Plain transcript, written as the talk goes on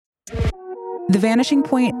The Vanishing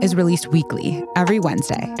Point is released weekly, every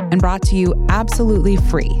Wednesday, and brought to you absolutely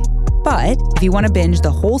free. But if you want to binge the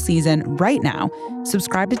whole season right now,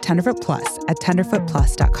 subscribe to Tenderfoot Plus at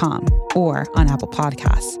tenderfootplus.com or on Apple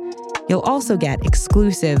Podcasts. You'll also get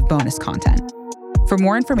exclusive bonus content. For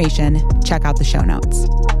more information, check out the show notes.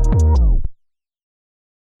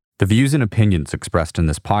 The views and opinions expressed in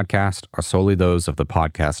this podcast are solely those of the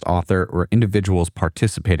podcast author or individuals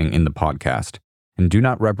participating in the podcast and do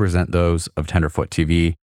not represent those of Tenderfoot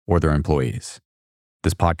TV or their employees.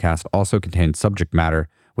 This podcast also contains subject matter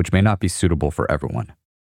which may not be suitable for everyone.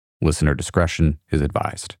 Listener discretion is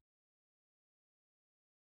advised.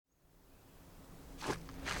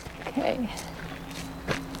 Okay.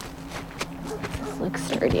 This looks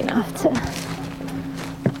sturdy enough to...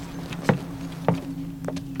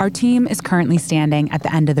 Our team is currently standing at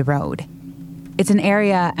the end of the road. It's an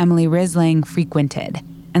area Emily Risling frequented,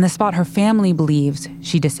 and the spot her family believes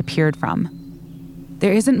she disappeared from.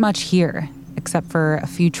 There isn't much here, except for a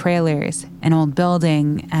few trailers, an old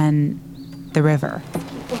building, and the river.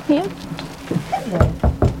 Yeah.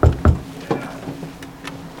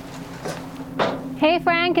 Hey,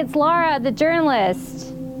 Frank, it's Laura, the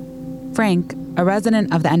journalist. Frank, a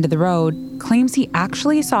resident of the end of the road, claims he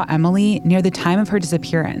actually saw Emily near the time of her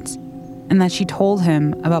disappearance, and that she told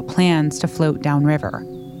him about plans to float downriver.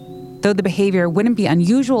 Though the behavior wouldn't be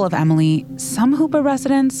unusual of Emily, some Hoopa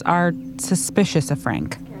residents are suspicious of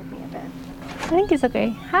Frank. I think he's okay.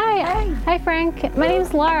 Hi, Frank. My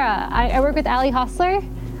name's Laura. I work with Ali Hostler.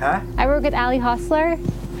 Huh? I work with Ali Hostler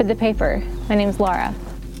for the paper. My name's Laura.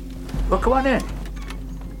 Well, come on in.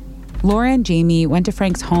 Laura and Jamie went to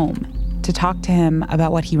Frank's home to talk to him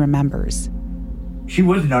about what he remembers. She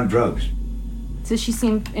wasn't on drugs. So she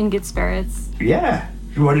seemed in good spirits? Yeah.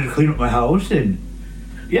 She wanted to clean up my house, and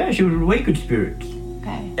yeah, she was in way good spirits.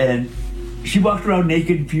 Okay. And she walked around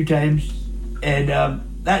naked a few times, and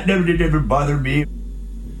that never bothered me.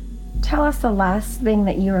 Tell us the last thing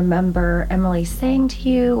that you remember Emily saying to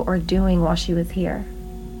you or doing while she was here.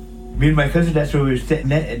 Me and my cousin, that's where we were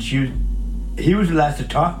sitting at, and he was the last to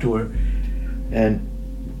talk to her, and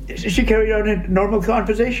she carried on a normal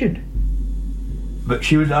conversation. But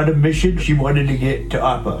she was on a mission. She wanted to get to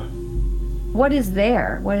Appa. What is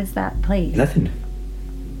there? What is that place? Nothing.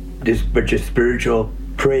 Just bunch of spiritual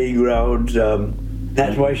praying grounds.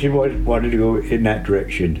 That's why she wanted to go in that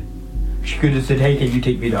direction. She could have said, hey, can you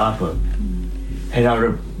take me to Appa? And I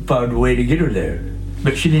would have found a way to get her there.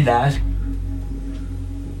 But she didn't ask.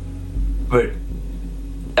 But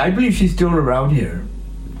I believe she's still around here.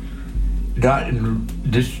 Not in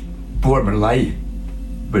this form of life,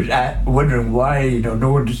 but wondering why,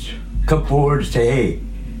 no one just come forward and say, hey,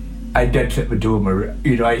 I did something to him, or,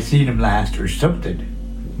 I seen him last, or something.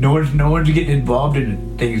 No one's getting involved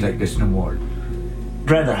in things like this no more. I'd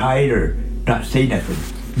rather hide or not say nothing.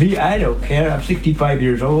 Me, I don't care. I'm 65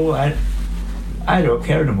 years old. I don't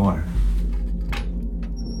care no more.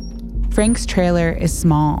 Frank's trailer is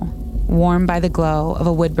small, warmed by the glow of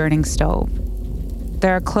a wood-burning stove.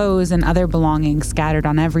 There are clothes and other belongings scattered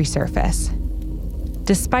on every surface.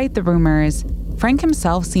 Despite the rumors, Frank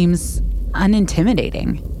himself seems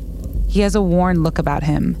unintimidating. He has a worn look about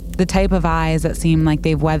him, the type of eyes that seem like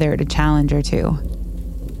they've weathered a challenge or two.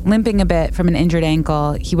 Limping a bit from an injured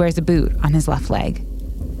ankle, he wears a boot on his left leg.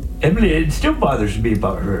 Emily, it still bothers me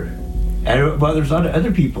about her. And it bothers a lot of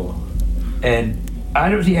other people. And I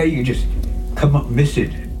don't see how you can just come up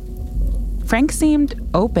missing. Frank seemed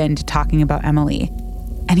open to talking about Emily,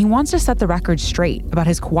 and he wants to set the record straight about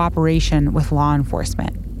his cooperation with law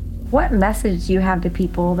enforcement. What message do you have to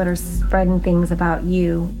people that are spreading things about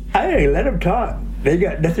you? Hey, let them talk. They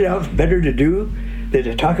got nothing else better to do than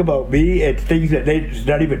to talk about me and things that it's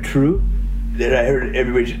not even true. Then I heard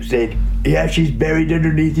everybody saying, yeah, she's buried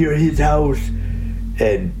underneath his house,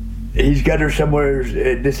 and he's got her somewhere,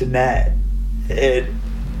 and this and that. And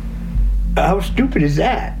how stupid is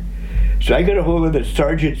that? So I got a hold of the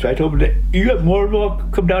sergeant, so I told him that you have more and more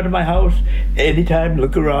come down to my house anytime,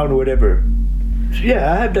 look around, whatever. So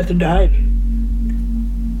yeah, I have nothing to hide.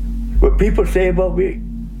 What people say about me,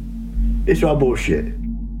 it's all bullshit.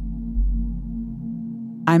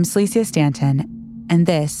 I'm Celicia Stanton, and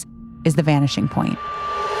this is The Vanishing Point.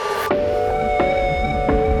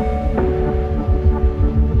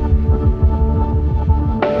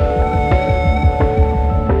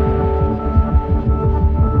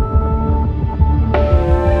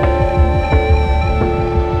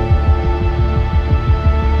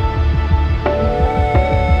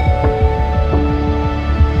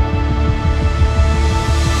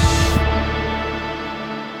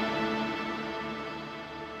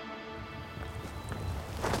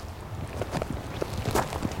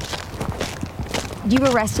 You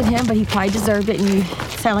arrested him, but he probably deserved it, and you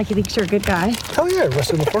sound like he thinks you're a good guy. Hell yeah, I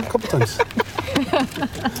arrested him before a couple times.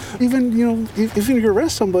 Even, if you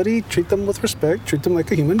arrest somebody, treat them with respect, treat them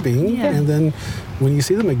like a human being, and then when you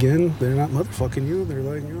see them again, they're not motherfucking you. They're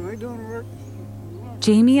like, I don't work.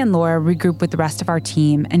 Jamie and Laura regroup with the rest of our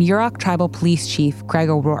team and Yurok Tribal Police Chief Greg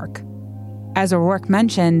O'Rourke. As O'Rourke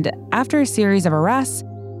mentioned, after a series of arrests,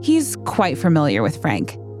 he's quite familiar with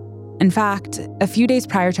Frank. In fact, a few days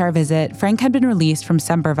prior to our visit, Frank had been released from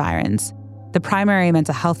Sempervirens, the primary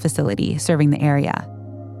mental health facility serving the area.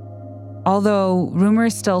 Although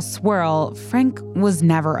rumors still swirl, Frank was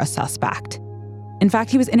never a suspect. In fact,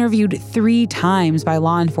 he was interviewed 3 times by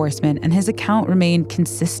law enforcement and his account remained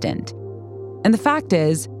consistent. And the fact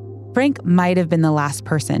is, Frank might have been the last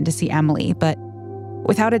person to see Emily, but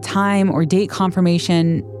without a time or date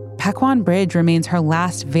confirmation, Pequon Bridge remains her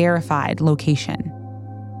last verified location.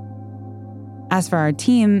 As for our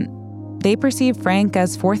team, they perceive Frank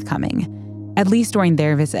as forthcoming, at least during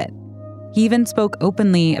their visit. He even spoke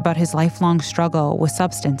openly about his lifelong struggle with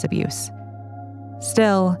substance abuse.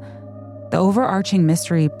 Still, the overarching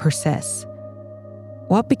mystery persists.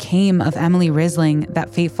 What became of Emily Risling that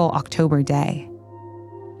fateful October day?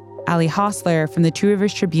 Ali Hostler from the Two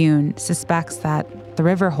Rivers Tribune suspects that the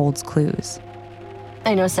river holds clues.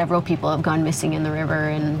 I know several people have gone missing in the river,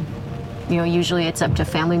 and usually it's up to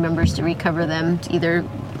family members to recover them, to either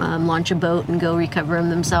launch a boat and go recover them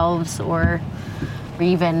themselves, or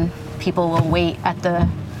even people will wait at the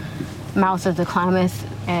mouth of the Klamath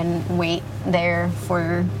and wait there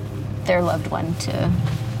for their loved one to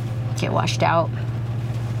get washed out.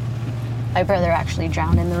 My brother actually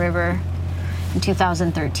drowned in the river in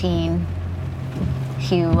 2013.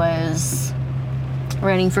 He was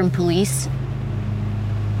running from police.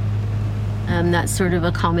 That's sort of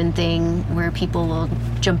a common thing where people will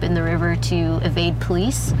jump in the river to evade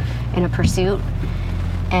police in a pursuit.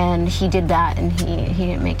 And he did that, and he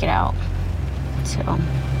didn't make it out. So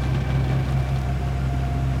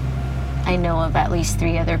I know of at least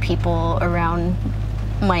 3 other people around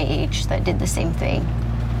my age that did the same thing.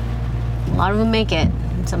 A lot of them make it,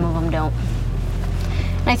 and some of them don't.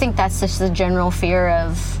 And I think that's just the general fear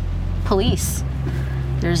of police.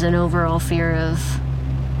 There's an overall fear of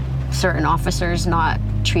certain officers not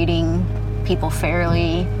treating people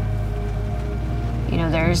fairly.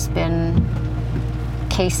 There's been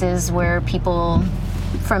cases where people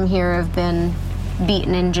from here have been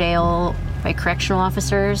beaten in jail by correctional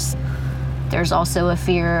officers. There's also a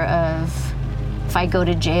fear of, if I go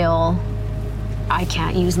to jail, I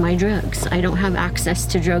can't use my drugs. I don't have access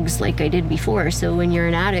to drugs like I did before. So when you're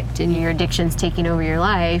an addict and your addiction's taking over your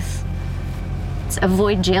life, it's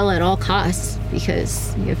avoid jail at all costs,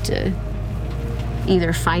 because you have to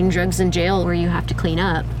either find drugs in jail or you have to clean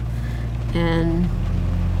up. And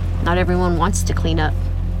not everyone wants to clean up.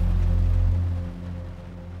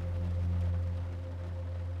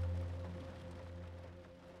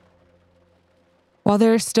 While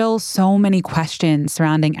there are still so many questions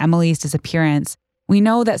surrounding Emily's disappearance, we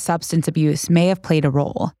know that substance abuse may have played a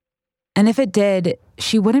role. And if it did,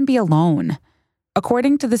 she wouldn't be alone.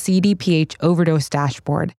 According to the CDPH overdose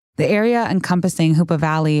dashboard, the area encompassing Hoopa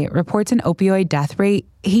Valley reports an opioid death rate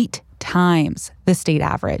 8 times the state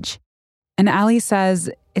average. And Ali says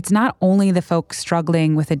it's not only the folks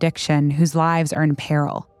struggling with addiction whose lives are in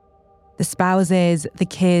peril. The spouses, the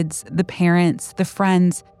kids, the parents, the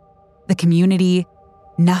friends, the community,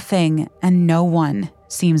 nothing and no one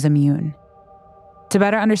seems immune. To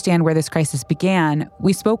better understand where this crisis began,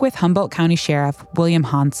 we spoke with Humboldt County Sheriff William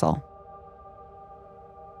Hansel.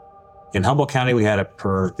 In Humboldt County, we had a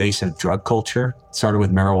pervasive drug culture. It started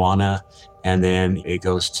with marijuana, and then it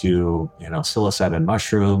goes to, psilocybin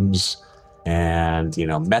mushrooms and,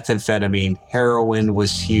 methamphetamine. Heroin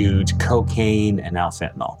was huge, cocaine, and now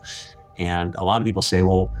fentanyl. And a lot of people say,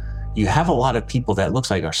 well, you have a lot of people that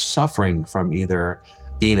looks like are suffering from either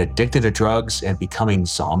being addicted to drugs and becoming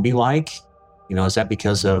zombie-like. Is that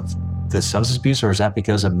because of the substance abuse, or is that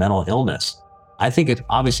because of mental illness? I think it's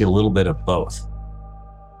obviously a little bit of both.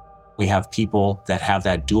 We have people that have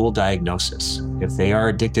that dual diagnosis. If they are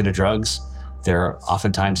addicted to drugs, they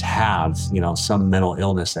oftentimes have, some mental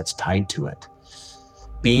illness that's tied to it.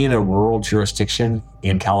 Being a rural jurisdiction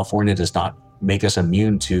in California does not make us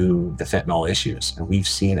immune to the fentanyl issues. And we've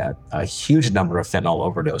seen a huge number of fentanyl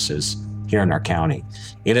overdoses here in our county.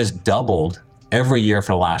 It has doubled every year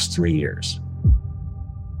for the last 3 years,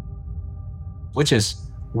 which is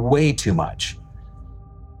way too much.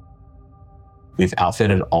 We've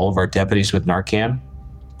outfitted all of our deputies with Narcan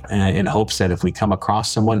in hopes that if we come across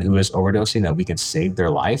someone who is overdosing, that we can save their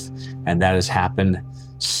life. And that has happened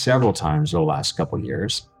several times over the last couple of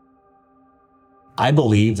years. I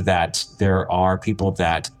believe that there are people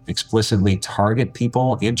that explicitly target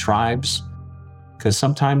people in tribes because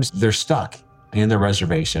sometimes they're stuck in the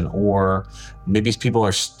reservation, or maybe people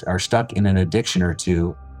are stuck in an addiction or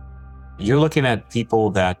two. You're looking at people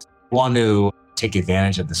that want to take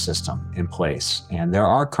advantage of the system in place. And there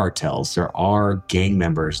are cartels, there are gang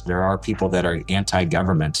members, there are people that are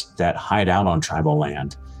anti-government that hide out on tribal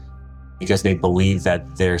land because they believe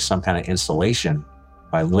that there's some kind of insulation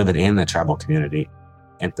by living in the tribal community.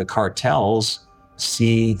 And the cartels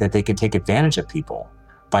see that they can take advantage of people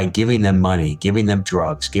by giving them money, giving them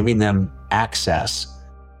drugs, giving them access,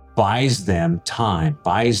 buys them time,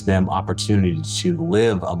 buys them opportunity to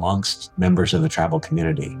live amongst members of the tribal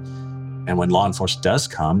community. And when law enforcement does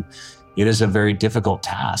come, it is a very difficult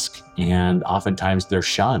task, and oftentimes they're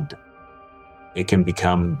shunned. It can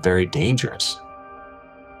become very dangerous.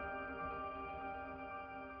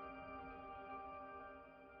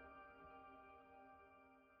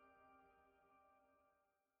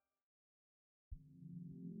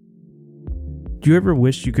 Do you ever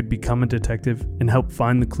wish you could become a detective and help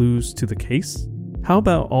find the clues to the case? How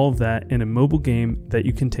about all of that in a mobile game that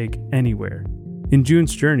you can take anywhere? In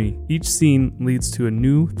June's Journey, each scene leads to a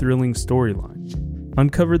new, thrilling storyline.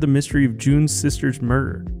 Uncover the mystery of June's sister's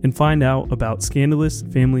murder and find out about scandalous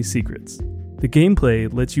family secrets. The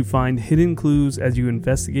gameplay lets you find hidden clues as you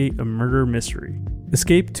investigate a murder mystery.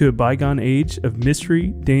 Escape to a bygone age of mystery,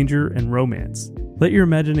 danger, and romance. Let your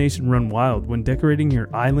imagination run wild when decorating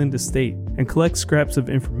your island estate and collect scraps of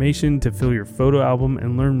information to fill your photo album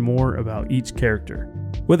and learn more about each character.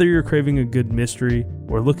 Whether you're craving a good mystery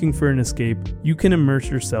or looking for an escape, you can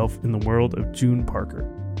immerse yourself in the world of June Parker.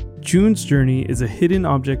 June's Journey is a hidden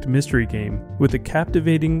object mystery game with a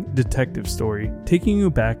captivating detective story taking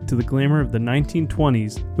you back to the glamour of the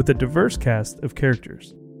 1920s with a diverse cast of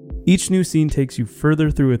characters. Each new scene takes you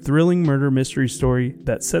further through a thrilling murder mystery story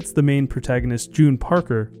that sets the main protagonist, June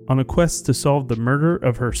Parker, on a quest to solve the murder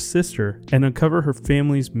of her sister and uncover her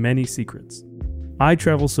family's many secrets. I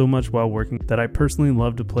travel so much while working that I personally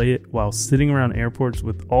love to play it while sitting around airports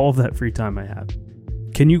with all of that free time I have.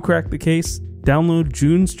 Can you crack the case? Download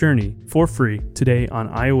June's Journey for free today on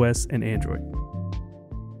iOS and Android.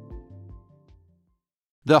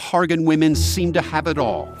 The Hargan women seem to have it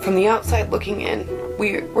all. From the outside looking in,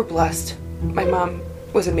 we were blessed. My mom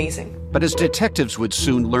was amazing. But as detectives would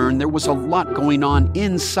soon learn, there was a lot going on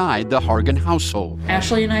inside the Hargan household.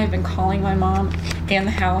 Ashley and I have been calling my mom and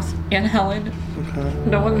the house and Helen.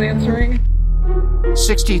 No one's answering.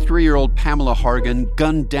 63-year-old Pamela Hargan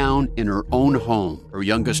gunned down in her own home. Her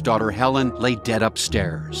youngest daughter, Helen, lay dead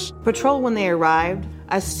upstairs. Patrol, when they arrived,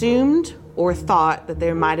 assumed or thought that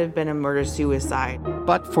there might have been a murder-suicide.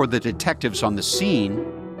 But for the detectives on the scene,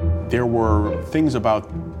 there were things about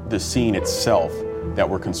the scene itself that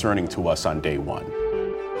were concerning to us on day one.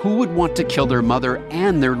 Who would want to kill their mother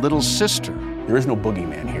and their little sister? There is no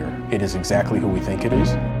boogeyman here. It is exactly who we think it is.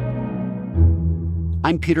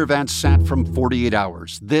 I'm Peter Van Sant from 48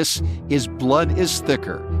 Hours. This is Blood is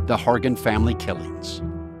Thicker, the Hargan Family Killings.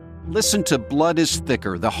 Listen to Blood is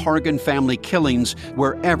Thicker, the Hargan Family Killings,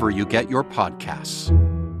 wherever you get your podcasts.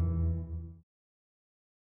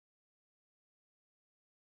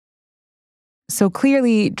 So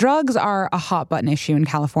clearly, drugs are a hot-button issue in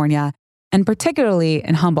California, and particularly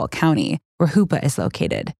in Humboldt County, where Hoopa is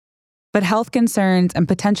located. But health concerns and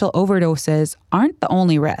potential overdoses aren't the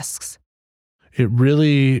only risks. It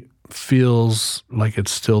really feels like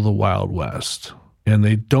it's still the Wild West, and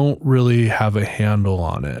they don't really have a handle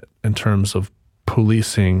on it in terms of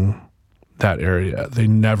policing that area. They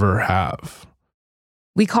never have.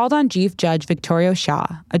 We called on Chief Judge Victorio Shaw,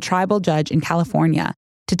 a tribal judge in California,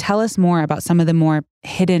 to tell us more about some of the more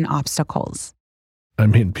hidden obstacles. I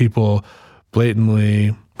mean, people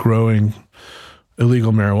blatantly growing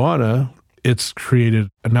illegal marijuana, it's created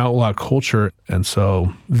an outlaw culture. And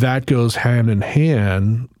so that goes hand in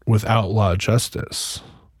hand with outlaw justice,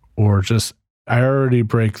 or just, I already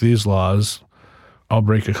break these laws, I'll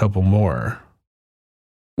break a couple more.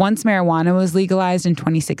 Once marijuana was legalized in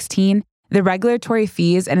 2016, the regulatory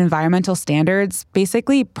fees and environmental standards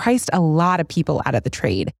basically priced a lot of people out of the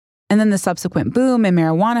trade. And then the subsequent boom in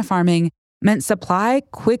marijuana farming meant supply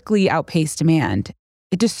quickly outpaced demand.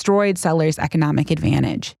 It destroyed sellers' economic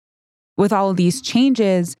advantage. With all of these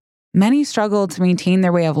changes, many struggled to maintain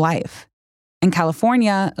their way of life. In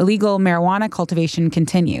California, illegal marijuana cultivation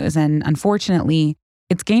continues, and unfortunately,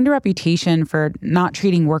 it's gained a reputation for not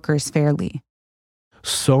treating workers fairly.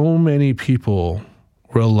 So many people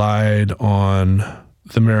relied on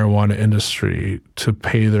the marijuana industry to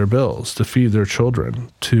pay their bills, to feed their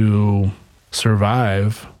children, to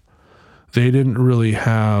survive. They didn't really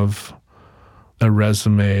have a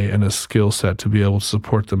resume and a skill set to be able to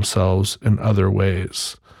support themselves in other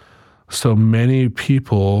ways. So many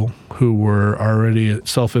people who were already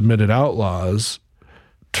self-admitted outlaws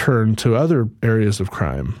turned to other areas of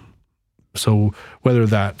crime. So whether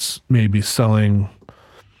that's maybe selling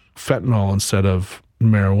fentanyl instead of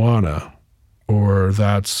marijuana, or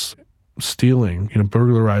that's stealing,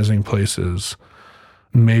 burglarizing places.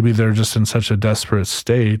 Maybe they're just in such a desperate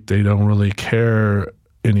state, they don't really care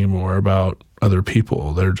anymore about other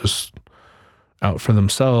people. They're just out for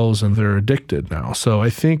themselves and they're addicted now. So I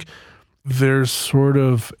think there's sort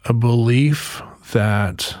of a belief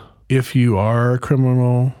that if you are a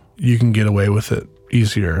criminal, you can get away with it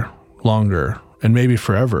easier, longer, and maybe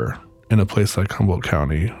forever in a place like Humboldt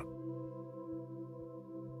County.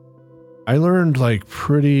 I learned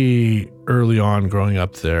pretty early on growing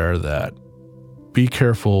up there that be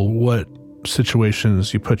careful what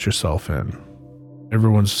situations you put yourself in.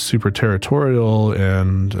 Everyone's super territorial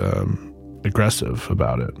and aggressive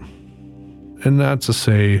about it. And not to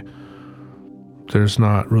say there's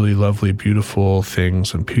not really lovely, beautiful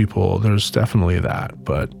things and people. There's definitely that.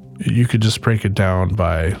 But you could just break it down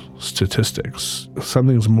by statistics.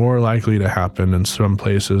 Something's more likely to happen in some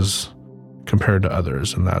places compared to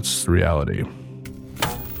others, and that's the reality.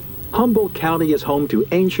 Humboldt County is home to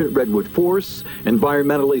ancient redwood forests,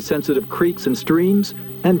 environmentally sensitive creeks and streams,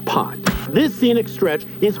 and pot. This scenic stretch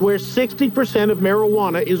is where 60% of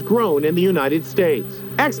marijuana is grown in the United States.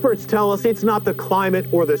 Experts tell us it's not the climate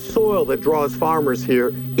or the soil that draws farmers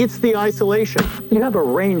here, it's the isolation. You have a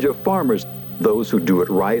range of farmers, those who do it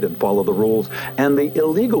right and follow the rules, and the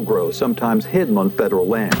illegal growth sometimes hidden on federal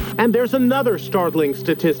land. And there's another startling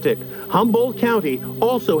statistic. Humboldt County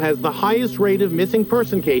also has the highest rate of missing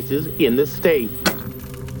person cases in the state.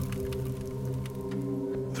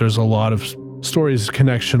 There's a lot of stories in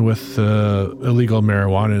connection with the illegal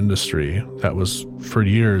marijuana industry. That was, for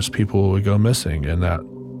years, people would go missing, and that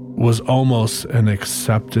was almost an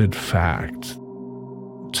accepted fact.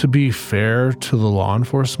 To be fair to the law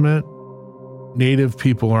enforcement, Native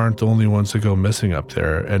people aren't the only ones that go missing up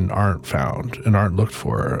there and aren't found and aren't looked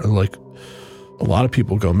for. A lot of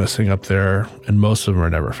people go missing up there, and most of them are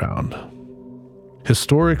never found.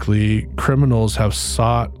 Historically, criminals have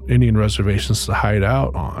sought Indian reservations to hide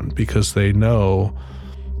out on because they know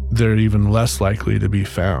they're even less likely to be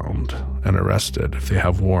found and arrested if they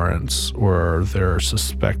have warrants or they're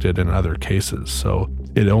suspected in other cases. So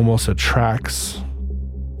it almost attracts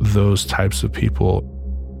those types of people.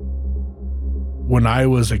 When I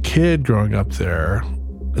was a kid growing up there,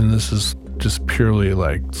 and this is just purely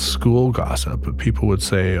school gossip, but people would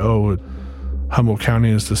say, oh, Humboldt County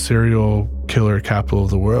is the serial killer capital of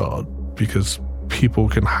the world because people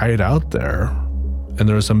can hide out there and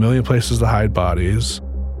there's a million places to hide bodies.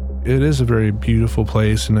 It is a very beautiful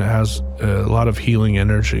place and it has a lot of healing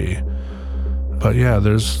energy. But yeah,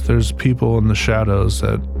 there's people in the shadows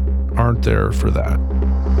that aren't there for that.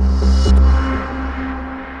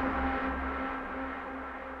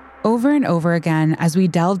 Over and over again, as we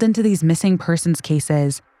delved into these missing persons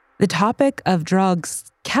cases, the topic of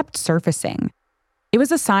drugs kept surfacing. It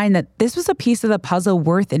was a sign that this was a piece of the puzzle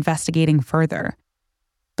worth investigating further.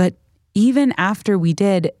 But even after we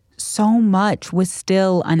did, so much was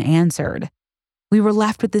still unanswered. We were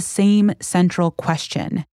left with the same central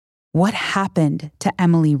question: what happened to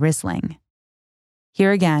Emily Risling?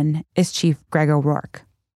 Here again is Chief Greg O'Rourke.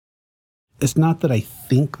 It's not that I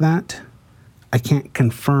think that. I can't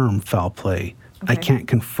confirm foul play. Okay. I can't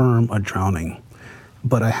confirm a drowning.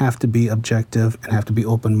 But I have to be objective and have to be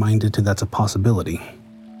open-minded to that's a possibility.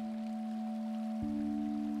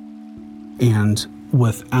 And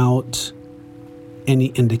without any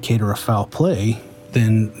indicator of foul play,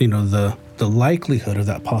 then, the likelihood of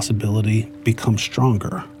that possibility becomes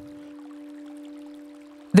stronger.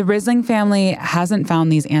 The Risling family hasn't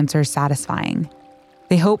found these answers satisfying.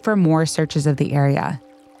 They hope for more searches of the area.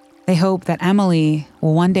 They hope that Emily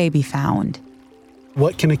will one day be found.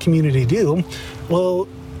 What can a community do? Well,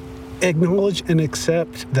 acknowledge and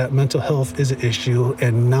accept that mental health is an issue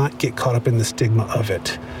and not get caught up in the stigma of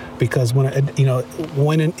it. Because when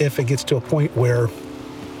and if it gets to a point where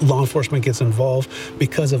law enforcement gets involved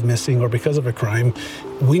because of missing or because of a crime,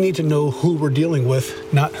 we need to know who we're dealing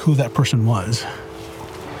with, not who that person was.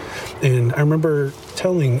 And I remember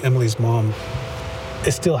telling Emily's mom,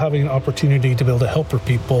 is still having an opportunity to be able to help her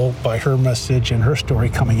people by her message and her story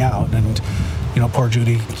coming out. And, poor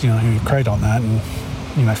Judy, he cried on that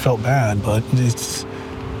and, I felt bad, but it's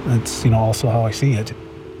also how I see it.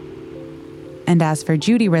 And as for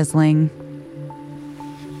Judy Risling,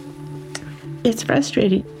 it's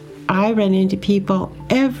frustrating. I run into people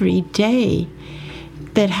every day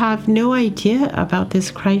that have no idea about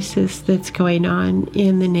this crisis that's going on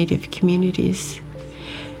in the Native communities.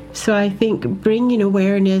 So I think bringing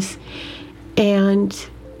awareness and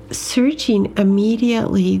searching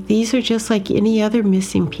immediately, these are just like any other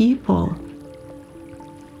missing people.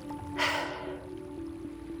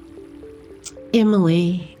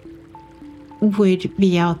 Emily would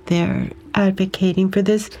be out there advocating for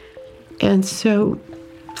this. And so,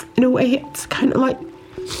 in a way, it's kind of like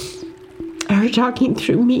her talking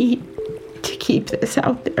through me to keep this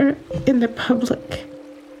out there in the public.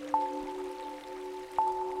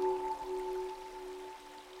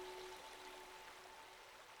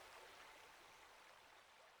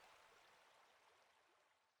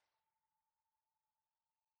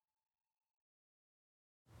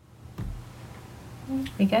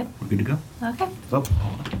 We good? We're good to go. Okay. Go.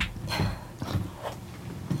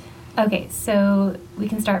 Okay, so we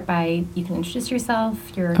can start by, you can introduce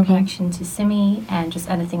yourself, your connection to Simi, and just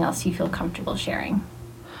anything else you feel comfortable sharing.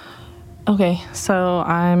 Okay, so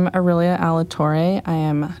I'm Aurelia Alatorre. I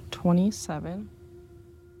am 27.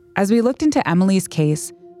 As we looked into Emily's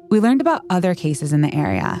case, we learned about other cases in the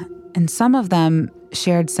area, and some of them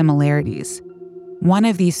shared similarities. One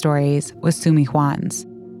of these stories was Sumi Juan's.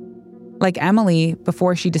 Like Emily,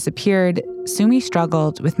 before she disappeared, Sumi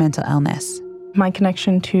struggled with mental illness. My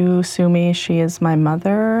connection to Sumi, she is my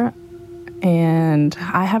mother, and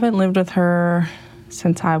I haven't lived with her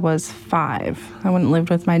since I was 5. I went and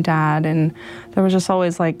lived with my dad, and there was just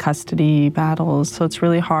always like custody battles, so it's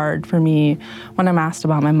really hard for me when I'm asked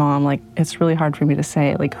about my mom, like it's really hard for me to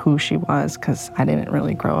say like who she was because I didn't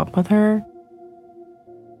really grow up with her.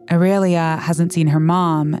 Aurelia hasn't seen her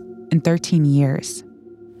mom in 13 years.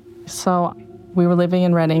 So we were living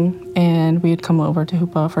in Redding, and we had come over to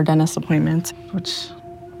Hoopa for dentist appointments, which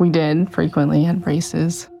we did frequently, had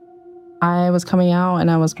braces. I was coming out, and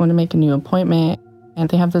I was going to make a new appointment, and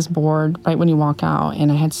they have this board right when you walk out,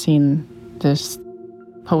 and I had seen this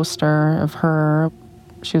poster of her.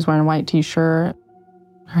 She was wearing a white T-shirt.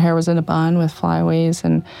 Her hair was in a bun with flyaways,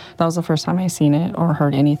 and that was the first time I seen it or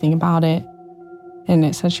heard anything about it. And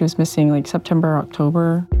it said she was missing like September,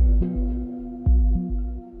 October.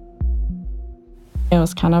 It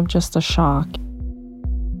was kind of just a shock.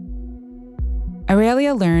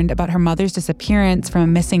 Aurelia learned about her mother's disappearance from a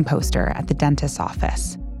missing poster at the dentist's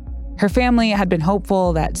office. Her family had been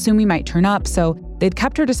hopeful that Sumi might turn up, so they'd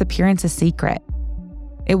kept her disappearance a secret.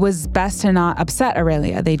 It was best to not upset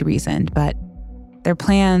Aurelia, they'd reasoned, but their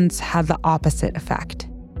plans had the opposite effect.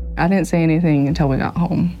 I didn't say anything until we got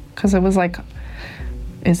home, because it was like,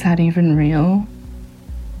 is that even real?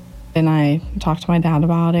 And I talked to my dad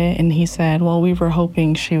about it, and he said, well, we were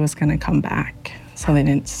hoping she was going to come back, so they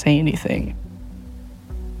didn't say anything.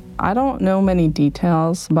 I don't know many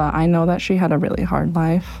details, but I know that she had a really hard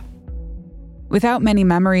life. Without many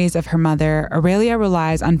memories of her mother, Aurelia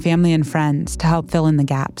relies on family and friends to help fill in the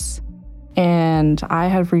gaps. And I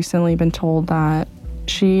have recently been told that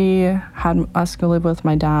she had us go live with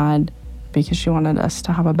my dad because she wanted us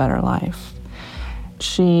to have a better life.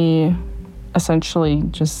 She essentially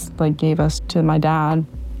just like gave us to my dad,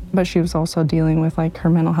 but she was also dealing with like her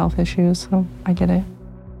mental health issues, so I get it.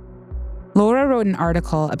 Laura wrote an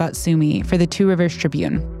article about Sumi for the Two Rivers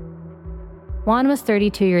Tribune. Juan was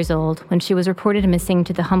 32 years old when she was reported missing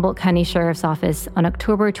to the Humboldt County Sheriff's Office on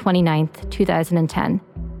October 29, 2010.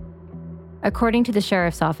 According to the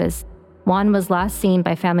Sheriff's Office, Juan was last seen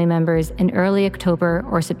by family members in early October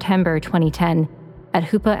or September 2010 at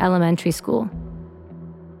Hoopa Elementary School.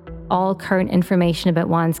 All current information about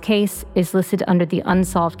Juan's case is listed under the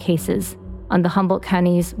Unsolved Cases on the Humboldt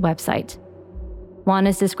County's website. Juan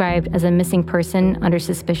is described as a missing person under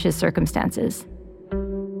suspicious circumstances.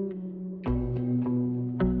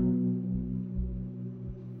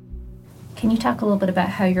 Can you talk a little bit about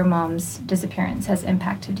how your mom's disappearance has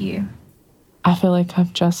impacted you? I feel like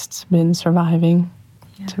I've just been surviving,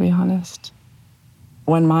 to be honest.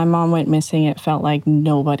 When my mom went missing, it felt like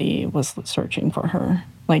nobody was searching for her,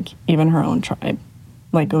 like even her own tribe.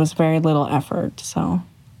 Like it was very little effort, so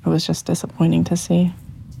it was just disappointing to see.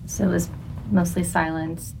 So it was mostly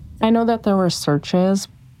silence. I know that there were searches.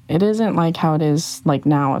 It isn't like how it is like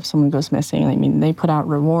now if someone goes missing. I mean, they put out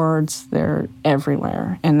rewards, they're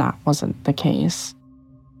everywhere, and that wasn't the case.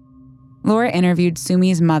 Laura interviewed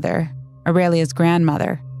Sumi's mother, Aurelia's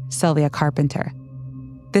grandmother, Sylvia Carpenter.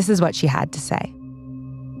 This is what she had to say.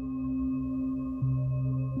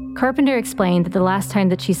 Carpenter explained that the last time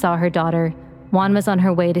that she saw her daughter, Juan was on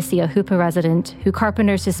her way to see a Hoopa resident who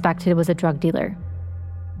Carpenter suspected was a drug dealer.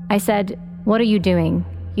 I said, "What are you doing?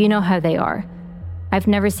 You know how they are." I've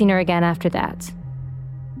never seen her again after that.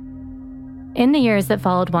 In the years that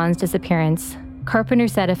followed Juan's disappearance, Carpenter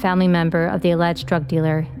said a family member of the alleged drug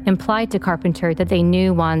dealer implied to Carpenter that they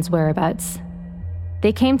knew Juan's whereabouts.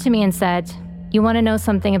 They came to me and said, "You want to know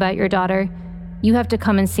something about your daughter? You have to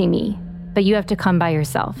come and see me, but you have to come by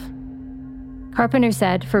yourself." Carpenter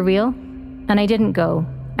said, "For real?" And I didn't go.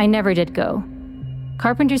 I never did go.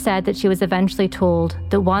 Carpenter said that she was eventually told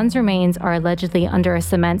that Juan's remains are allegedly under a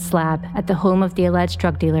cement slab at the home of the alleged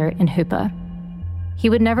drug dealer in Hoopa. He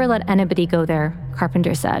would never let anybody go there,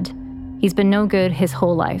 Carpenter said. He's been no good his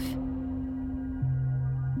whole life.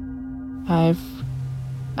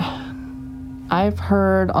 I've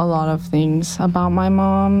heard a lot of things about my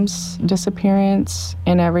mom's disappearance,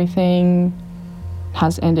 and everything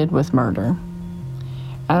has ended with murder.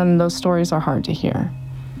 And those stories are hard to hear.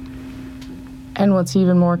 And what's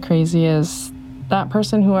even more crazy is that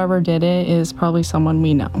person, whoever did it, is probably someone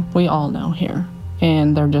we know. We all know here.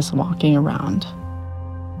 And they're just walking around.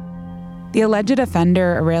 The alleged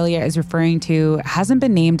offender Aurelia is referring to hasn't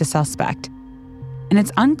been named a suspect. And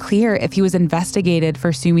it's unclear if he was investigated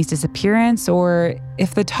for Sumi's disappearance or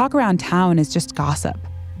if the talk around town is just gossip.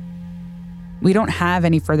 We don't have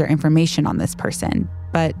any further information on this person,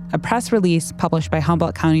 but a press release published by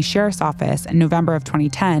Humboldt County Sheriff's Office in November of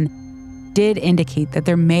 2010 did indicate that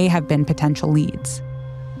there may have been potential leads.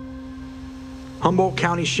 Humboldt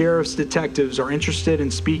County Sheriff's detectives are interested in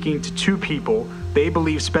speaking to two people they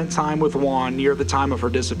believe spent time with Juan near the time of her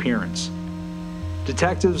disappearance.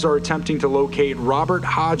 Detectives are attempting to locate Robert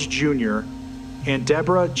Hodge Jr. and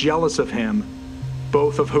Deborah Jealous of Him,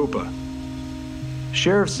 both of Hoopa.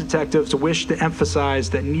 Sheriff's detectives wish to emphasize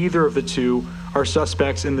that neither of the two are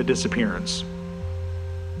suspects in the disappearance.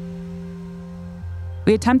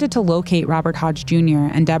 We attempted to locate Robert Hodge Jr.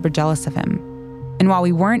 and Deborah Jealous of Him. And while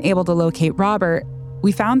we weren't able to locate Robert,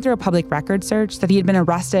 we found through a public record search that he had been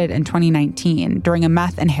arrested in 2019 during a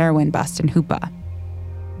meth and heroin bust in Hoopa.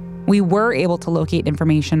 We were able to locate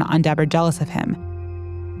information on Deborah Jealous of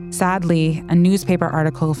Him. Sadly, a newspaper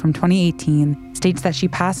article from 2018 states that she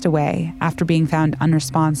passed away after being found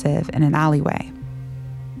unresponsive in an alleyway.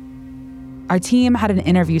 Our team had an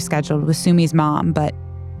interview scheduled with Sumi's mom, but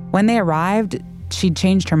when they arrived, she'd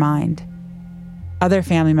changed her mind. Other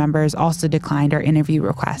family members also declined our interview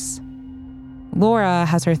requests. Laura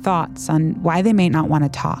has her thoughts on why they may not want to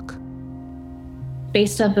talk.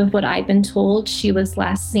 Based off of what I've been told, she was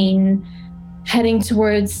last seen heading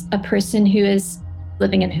towards a person who is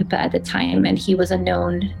living in Hoopa at the time, and he was a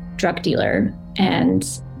known drug dealer. And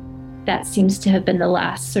that seems to have been the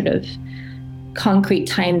last sort of concrete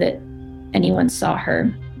time that anyone saw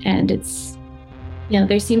her. And it's,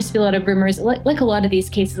 there seems to be a lot of rumors, like a lot of these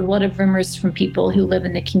cases, a lot of rumors from people who live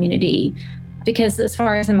in the community. Because as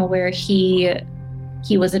far as I'm aware, he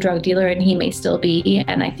was a drug dealer and he may still be.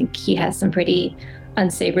 And I think he has some pretty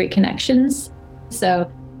unsavory connections. So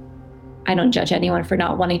I don't judge anyone for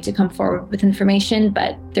not wanting to come forward with information,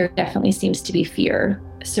 but there definitely seems to be fear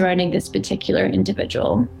surrounding this particular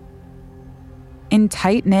individual. In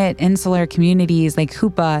tight-knit insular communities like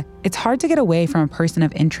Hoopa, it's hard to get away from a person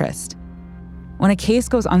of interest. When a case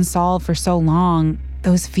goes unsolved for so long,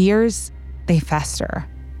 those fears, they fester.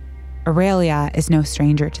 Aurelia is no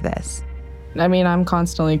stranger to this. I mean, I'm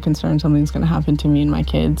constantly concerned something's going to happen to me and my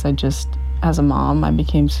kids. As a mom, I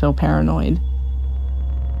became so paranoid.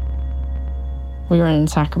 We were in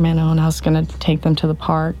Sacramento and I was going to take them to the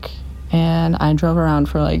park. And I drove around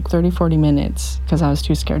for like 30, 40 minutes because I was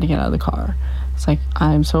too scared to get out of the car. It's like,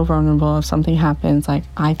 I'm so vulnerable. If something happens,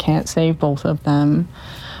 I can't save both of them.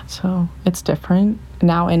 So it's different.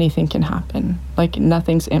 Now anything can happen.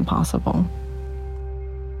 Nothing's impossible.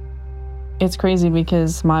 It's crazy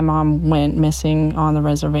because my mom went missing on the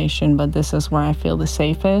reservation, but this is where I feel the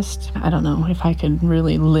safest. I don't know if I could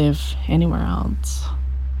really live anywhere else.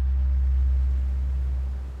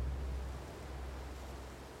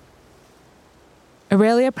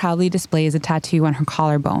 Aurelia proudly displays a tattoo on her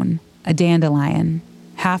collarbone, a dandelion,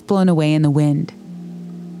 half blown away in the wind.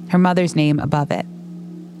 Her mother's name above it.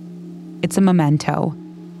 It's a memento,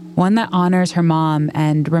 one that honors her mom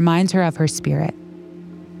and reminds her of her spirit.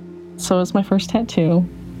 So it was my first tattoo.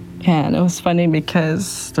 And it was funny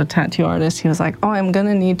because the tattoo artist, he was like, "Oh, I'm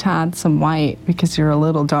gonna need to add some white because you're a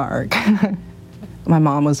little dark." My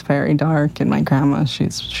mom was very dark, and my grandma,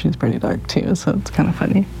 she's pretty dark too, so it's kind of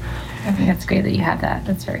funny. I think that's great that you have that.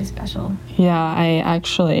 That's very special. Yeah,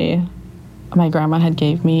 my grandma had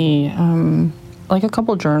gave me a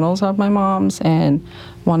couple journals of my mom's, and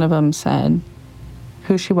one of them said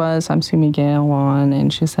who she was. I'm Sumi Gail Juan,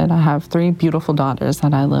 and she said, "I have 3 beautiful daughters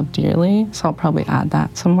that I love dearly," so I'll probably add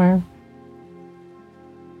that somewhere.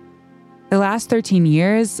 The last 13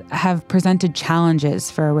 years have presented challenges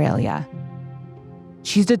for Aurelia.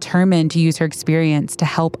 she's determined to use her experience to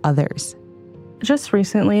help others. Just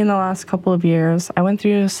recently, in the last couple of years, I went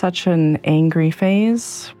through such an angry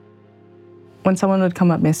phase. When someone would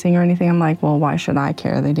come up missing or anything, I'm like, well, why should I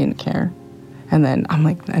care? They didn't care. And then I'm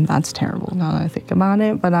like, and that's terrible now that I think about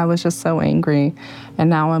it. But I was just so angry. And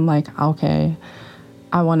now I'm like, okay,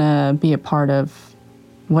 I want to be a part of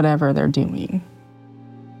whatever they're doing.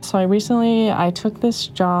 So I took this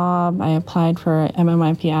job. I applied for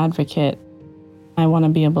MMIP advocate. I want to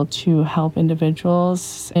be able to help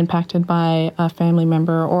individuals impacted by a family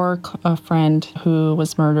member or a friend who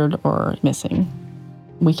was murdered or missing.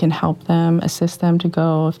 We can help them, assist them to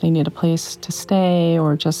go if they need a place to stay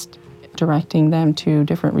or just directing them to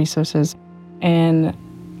different resources. And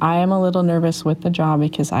I am a little nervous with the job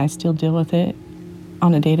because I still deal with it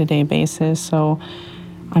on a day-to-day basis. So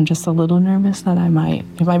I'm just a little nervous that it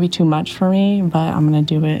might be too much for me, but I'm going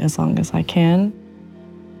to do it as long as I can.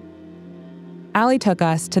 Allie took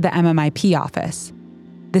us to the MMIP office,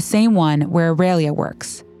 the same one where Aurelia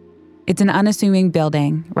works. It's an unassuming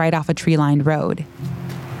building right off a tree-lined road.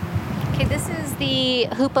 Okay, this is the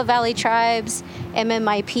Hoopa Valley Tribes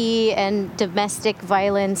MMIP and Domestic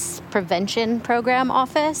Violence Prevention Program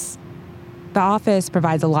office. The office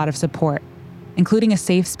provides a lot of support, including a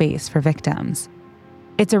safe space for victims.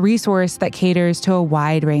 It's a resource that caters to a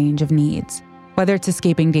wide range of needs. Whether it's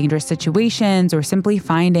escaping dangerous situations or simply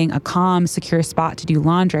finding a calm, secure spot to do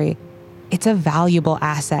laundry, it's a valuable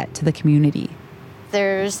asset to the community.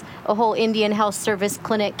 There's a whole Indian Health Service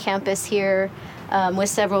clinic campus here with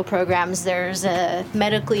several programs. There's a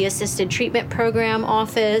medically assisted treatment program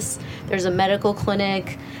office. There's a medical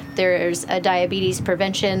clinic. There's a diabetes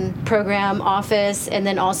prevention program office. And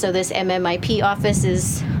then also this MMIP office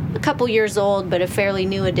is a couple years old, but a fairly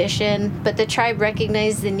new addition. But the tribe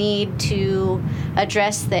recognized the need to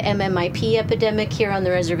address the MMIP epidemic here on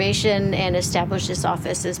the reservation and establish this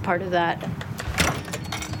office as part of that.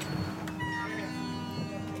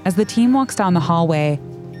 As the team walks down the hallway,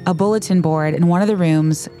 a bulletin board in one of the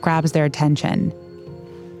rooms grabs their attention.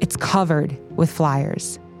 It's covered with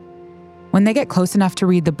flyers. When they get close enough to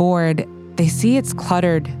read the board, they see it's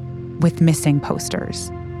cluttered with missing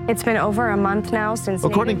posters. It's been over a month now since...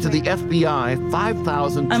 According to the FBI,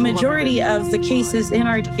 5,000... A majority of the cases in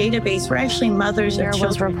our database were actually mothers of children.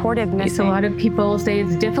 Was reported missing. A lot of people say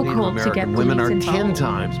it's difficult to get police women are involved. 10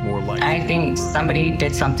 times more likely. I think somebody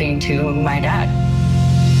did something to my dad.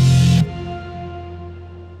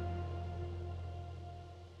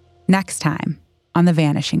 Next time on The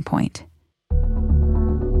Vanishing Point.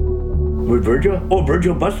 With Virgil? Oh,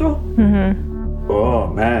 Virgil Bustle? Mm-hmm. Oh,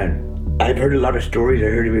 man. I've heard a lot of stories. I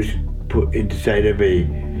heard he was put inside of a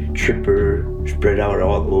chipper, spread out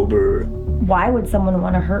all over. Why would someone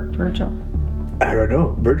want to hurt Virgil? I don't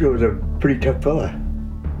know. Virgil was a pretty tough fella.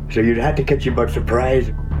 So you'd have to catch him by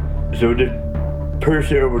surprise. So this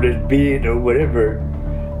person or this being or whatever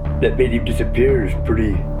that made him disappear is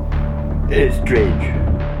it's strange.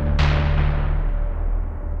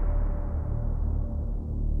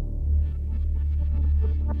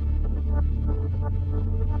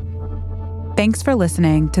 Thanks for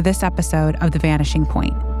listening to this episode of The Vanishing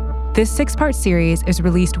Point. This 6-part series is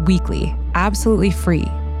released weekly, absolutely free.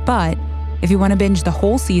 But if you want to binge the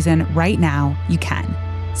whole season right now, you can.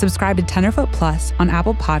 Subscribe to Tenderfoot Plus on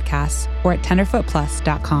Apple Podcasts or at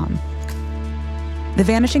tenderfootplus.com. The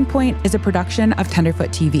Vanishing Point is a production of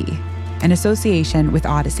Tenderfoot TV, in association with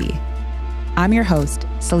Odyssey. I'm your host,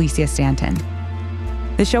 Celicia Stanton.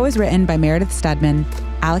 The show is written by Meredith Stedman,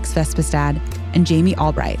 Alex Vespestad, and Jamie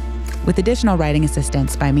Albright, with additional writing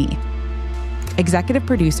assistance by me. Executive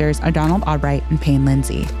producers are Donald Albright and Payne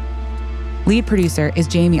Lindsay. Lead producer is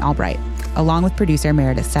Jamie Albright, along with producer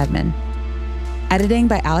Meredith Stedman. Editing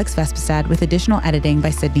by Alex Vespestad with additional editing by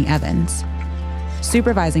Sydney Evans.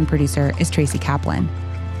 Supervising producer is Tracy Kaplan.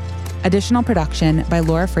 Additional production by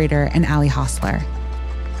Laura Frater and Allie Hostler.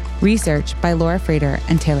 Research by Laura Frater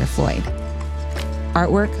and Taylor Floyd.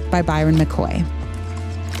 Artwork by Byron McCoy.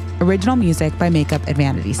 Original music by Makeup at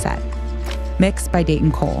Vanity Set. Mixed by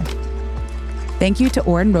Dayton Cole. Thank you to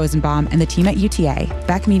Oren Rosenbaum and the team at UTA,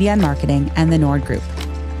 Beck Media and Marketing, and the Nord Group.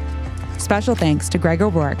 Special thanks to Greg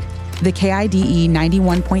O'Rourke, the KIDE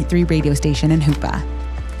 91.3 radio station in Hoopa,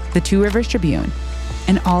 the Two Rivers Tribune,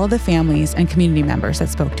 and all of the families and community members that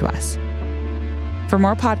spoke to us. For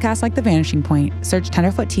more podcasts like The Vanishing Point, search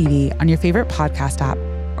Tenderfoot TV on your favorite podcast app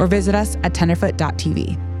or visit us at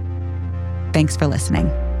tenderfoot.tv. Thanks for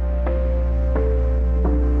listening.